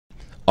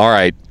All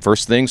right,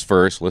 first things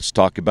first, let's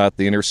talk about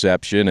the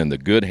interception and the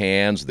good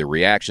hands, the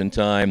reaction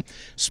time,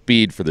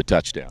 speed for the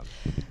touchdown.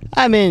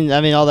 I mean,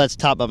 all that's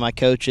taught by my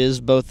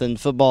coaches, both in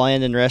football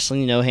and in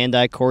wrestling.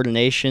 Hand-eye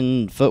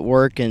coordination,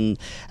 footwork, and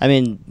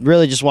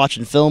really just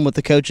watching film with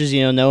the coaches.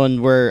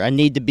 Knowing where I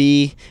need to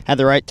be at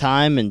the right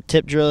time, and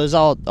tip drill is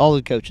all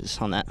the coaches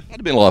on that. That'd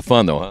have been a lot of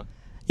fun, though, huh?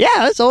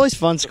 Yeah, it's always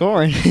fun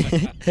scoring.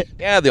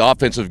 Yeah, the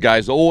offensive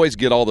guys always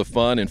get all the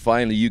fun, and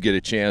finally you get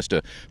a chance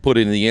to put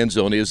it in the end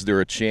zone. Is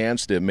there a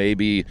chance that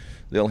maybe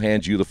they'll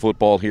hand you the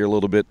football here a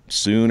little bit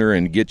sooner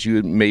and get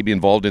you maybe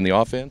involved in the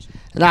offense?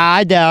 Nah,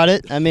 I doubt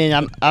it. I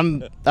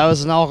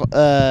was an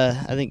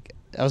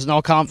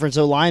all-conference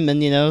O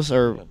lineman,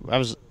 or I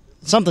was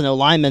something O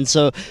lineman.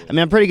 So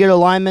I'm pretty good O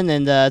lineman,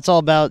 and it's all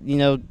about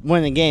winning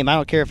the game. I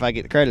don't care if I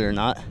get the credit or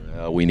not.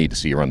 We need to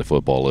see you run the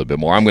football a little bit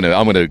more. I'm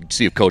gonna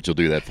see if Coach will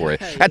do that for you.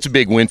 That's a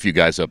big win for you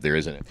guys up there,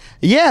 isn't it?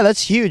 Yeah,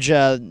 that's huge.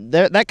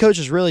 That coach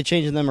is really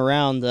changing them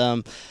around.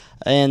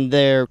 And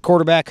their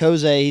quarterback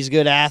Jose, he's a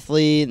good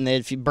athlete, and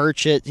if you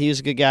Burchett, he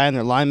was a good guy, and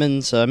their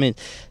linemen. So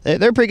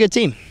they're a pretty good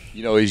team.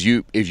 As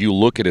you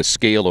look at a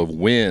scale of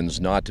wins,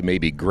 not to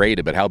maybe grade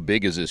it, but how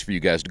big is this for you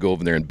guys to go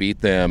over there and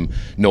beat them,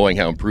 knowing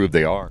how improved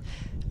they are?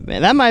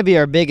 Man, that might be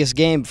our biggest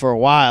game for a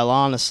while,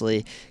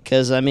 honestly,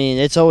 because,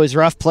 it's always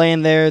rough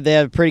playing there. They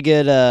have a pretty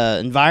good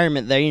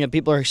environment there.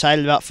 People are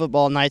excited about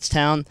football in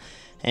KNIGHTSTOwn.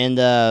 And,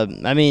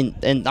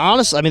 and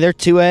honestly, they're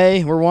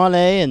 2A, we're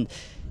 1A,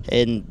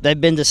 and they've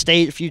been to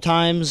state a few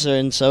times.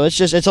 And so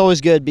it's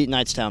always good beating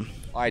KNIGHTSTOwn.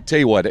 I tell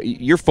you what,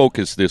 your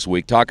focus this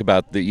week, talk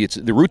about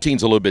the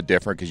routine's a little bit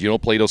different because you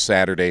don't play till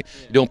Saturday.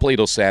 You don't play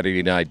till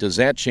Saturday night. Does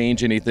that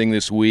change anything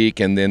this week?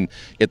 And then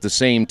at the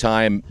same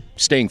time,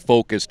 staying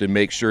focused and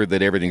make sure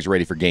that everything's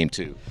ready for game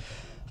 2?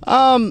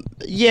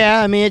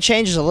 Yeah, it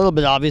changes a little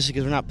bit, obviously,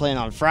 because we're not playing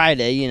on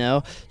Friday,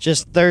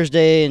 Just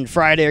Thursday and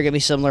Friday are going to be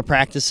similar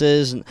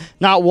practices, and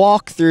not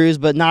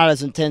walkthroughs, but not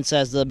as intense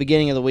as the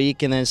beginning of the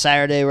week. And then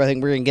Saturday, where I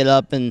think we're going to get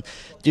up and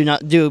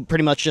do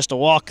pretty much just a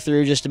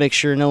walkthrough just to make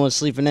sure no one's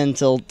sleeping in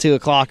until 2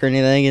 o'clock or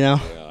anything, Yeah,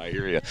 I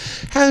hear you.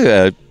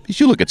 As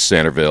you look at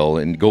Centerville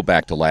and go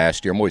back to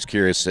last year, I'm always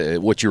curious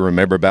what you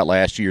remember about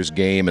last year's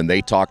game, and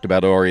they talked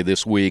about it already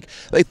this week.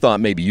 They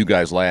thought maybe you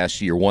guys last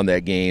year won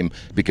that game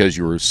because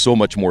you were so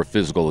much more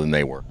physical than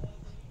they were.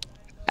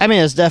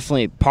 It's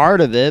definitely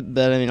part of it,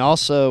 but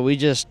also we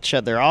just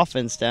shut their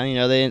offense down.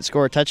 They didn't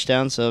score a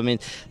touchdown, so I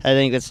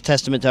think that's a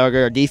testament to how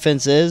good our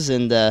defense is.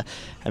 And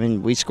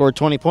we scored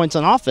 20 points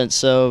on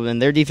offense,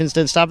 and their defense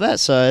didn't stop that.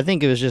 So I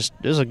think it was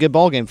a good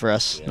ball game for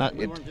us. Yeah,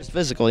 we weren't just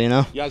physical,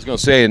 Yeah, I was going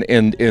to say,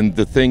 and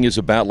the thing is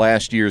about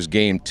last year's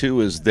game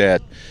too is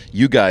that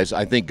you guys,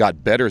 I think,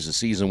 got better as the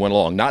season went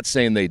along. Not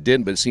saying they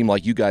didn't, but it seemed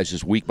like you guys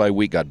just week by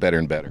week got better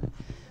and better.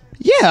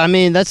 Yeah,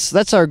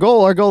 that's our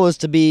goal. Our goal is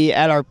to be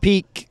at our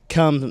peak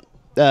come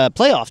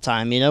playoff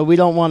time. We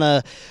don't want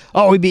to,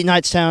 we beat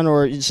KNIGHTSTOwn,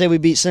 or say we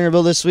beat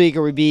Centerville this week,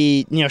 or we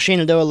beat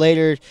Shenandoah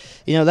later.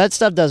 That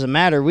stuff doesn't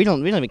matter. We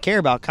don't even care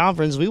about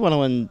conference. We want to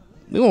win.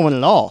 We want to win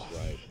it all.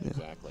 Right,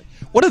 exactly.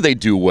 What do they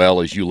do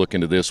well as you look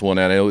into this one?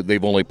 I know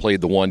they've only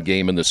played the one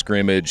game in the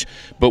scrimmage,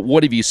 but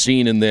what have you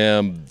seen in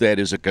them that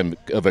is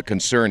of a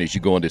concern as you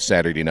go into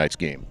Saturday night's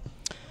game?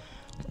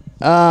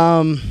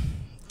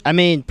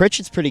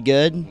 Pritchett's pretty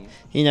good.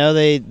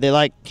 They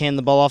like hand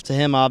the ball off to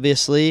him,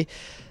 obviously.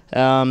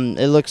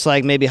 It looks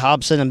like maybe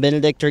Hobson and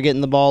Benedict are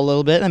getting the ball a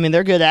little bit.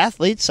 They're good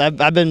athletes.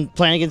 I've been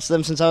playing against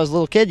them since I was a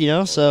little kid,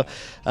 So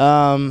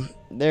Pritchett's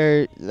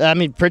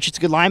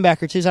a good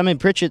linebacker too.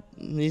 Pritchett,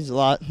 he's a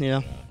lot,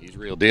 He's a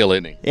real deal,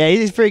 isn't he? Yeah,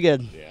 he's pretty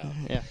good.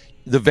 Yeah.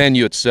 The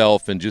venue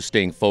itself and just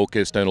staying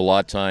focused, and a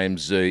lot of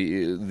times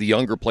the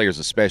younger players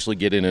especially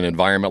get in an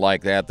environment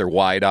like that. They're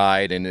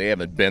wide-eyed and they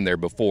haven't been there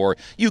before.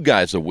 You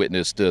guys have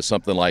witnessed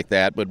something like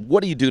that, but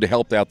what do you do to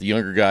help out the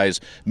younger guys,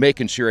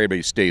 making sure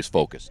everybody stays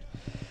focused?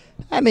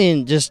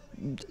 Just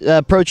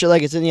approach it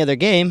like it's any other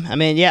game.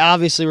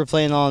 Obviously we're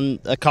playing on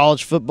a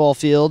college football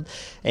field,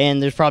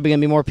 and there's probably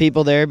going to be more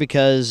people there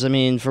because,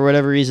 for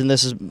whatever reason,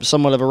 this is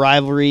somewhat of a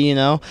rivalry,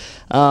 So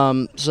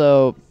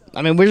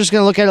we're just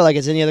going to look at it like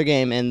it's any other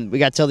game, and we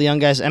got to tell the young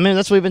guys.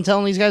 That's what we've been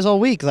telling these guys all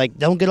week. Like,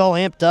 don't get all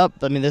amped up.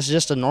 This is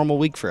just a normal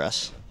week for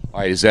us. All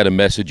right, is that a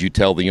message you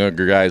tell the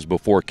younger guys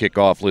before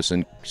kickoff?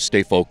 Listen,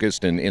 stay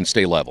focused and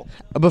stay level.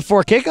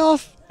 Before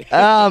kickoff?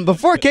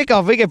 Before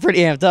kickoff, we get pretty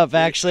amped up,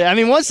 actually.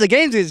 Once the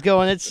game gets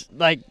going, it's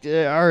like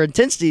our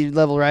intensity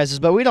level rises,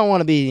 but we don't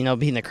want to be,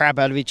 beating the crap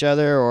out of each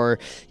other or,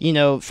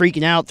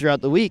 freaking out throughout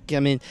the week.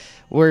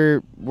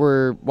 We're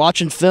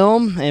watching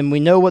film, and we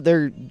know what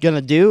they're going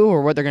to do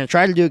or what they're going to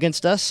try to do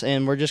against us,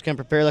 and we're just going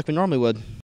to prepare like we normally would.